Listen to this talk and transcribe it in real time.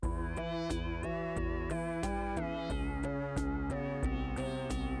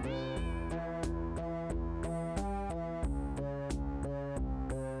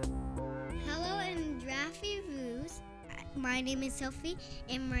my name is Sophie,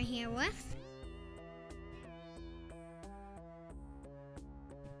 and we're here with...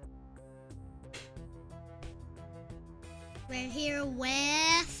 We're here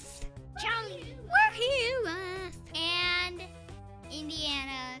with... Charlie. We're here with... And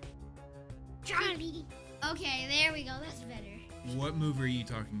Indiana. Charlie. Okay, there we go. That's better. What movie are you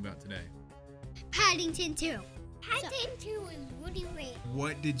talking about today? Paddington 2. Paddington 2 is Woody Ray.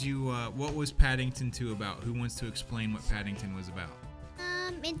 What was Paddington 2 about? Who wants to explain what Paddington was about?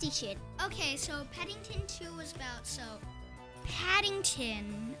 Minty shit. Okay, so Paddington 2 was about,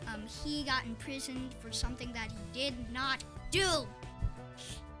 Paddington, he got imprisoned for something that he did not do.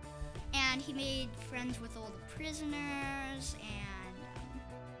 And he made friends with all the prisoners,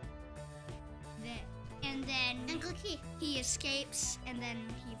 and then Cookie. he escapes, and then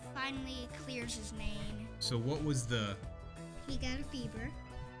he finally clears his name. So what was the He got a fever.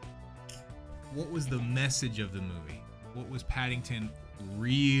 message of the movie? What was Paddington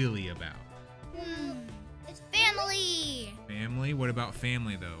really about? It's family. Family? What about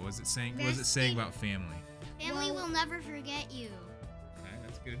family though? What was it saying about family? Family will never forget you. Okay,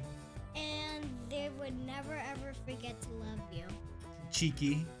 that's good. And they would never ever forget to love you.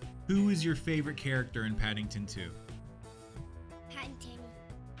 Cheeky, who is your favorite character in Paddington 2? Paddington.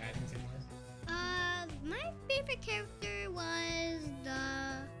 Paddington was? My favorite character was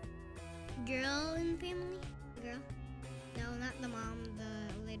the girl in the family. The girl. No, not the mom,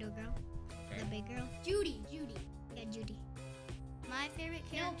 the little girl. Okay. The big girl. Judy. Yeah, Judy. My favorite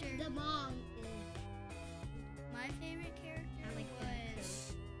character. No, the mom is... My favorite character I like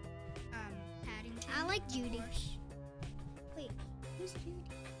was Paddington. I like of Judy. course. Wait, who's Judy?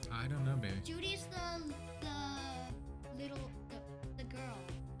 I don't know, baby. Judy's the girl.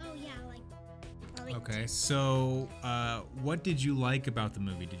 Oh, yeah, I like Okay, so what did you like about the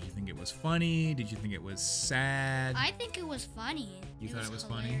movie? Did you think it was funny? Did you think it was sad? I think it was funny. You thought it was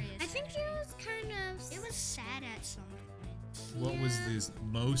funny? hilarious, I think it actually. was kind of... It was sad at some points. What was the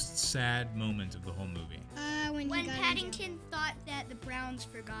most sad moment of the whole movie? When he got Paddington thought that the Browns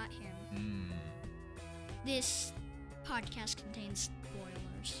forgot him. This podcast contains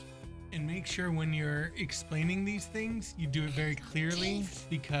spoilers. And make sure when you're explaining these things, you do it very clearly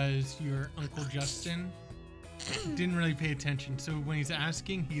because your Uncle Justin didn't really pay attention. So when he's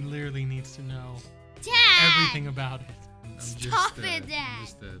asking, he literally needs to know Dad! everything about it. Stop it, Dad.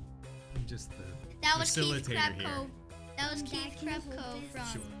 I'm just the That was Keith facilitator Krepko. here. That was Dad, Keith can you hold Krepko this? from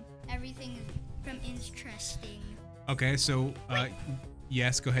Sure. Everything from Interesting. Okay, so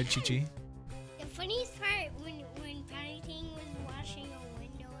yes, go ahead, Chi-Chi. The funniest part when Paddington was washing a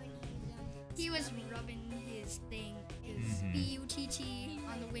window and He was rubbing his thing, his B-U-T-T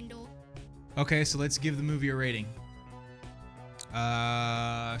on the window. Okay, so let's give the movie a rating.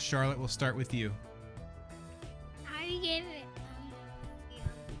 Charlotte, we'll start with you. I give it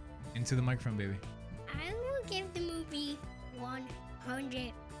Into the microphone, baby. I will give the movie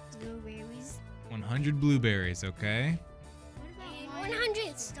 100 blueberries 100 blueberries, okay? and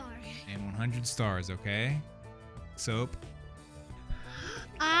 100 stars. And 100 stars, okay? Soap.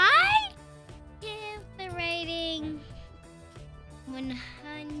 I give the rating 100%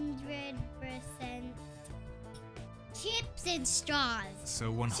 chips and straws.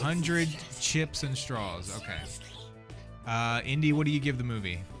 So 100 chips and straws, okay. Indy, what do you give the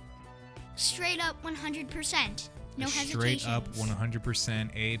movie? Straight up 100%. No hesitations. Straight up 100%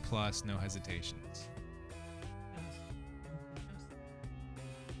 A+, no hesitations.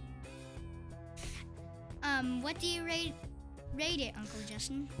 What do you rate it, Uncle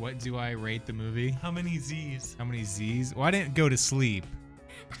Justin? What do I rate the movie? How many Z's? How many Z's? Well, I didn't go to sleep.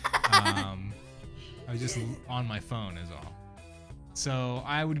 I was just on my phone is all. So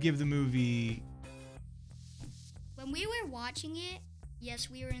I would give the movie... When we were watching it, yes,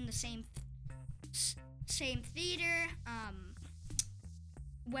 we were in the same theater.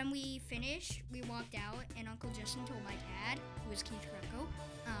 When we finished, we walked out, and Uncle Justin told my dad, who was Keith Krepko,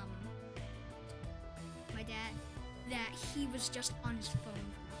 my dad, that he was just on his phone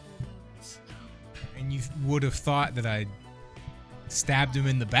for the whole movie. And you would have thought that I stabbed him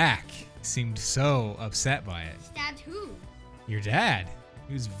in the back. Seemed so upset by it. Stabbed who? Your dad.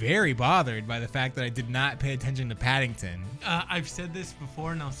 He was very bothered by the fact that I did not pay attention to Paddington. I've said this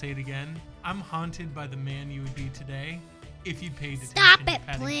before and I'll say it again. I'm haunted by the man you would be today if you paid attention. Stop to it,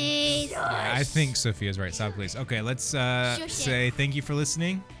 Paddington. please. Yeah, I think Sophia's right. Stop, please. Okay, let's say thank you for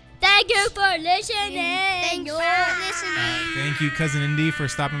listening. Thank you for listening. Thank you for listening. Thank you, Cousin Indy, for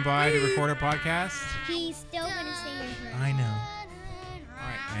stopping by to record our podcast. He's still gonna say your I know. All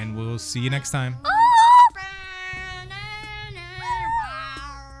right, and we'll see you next time.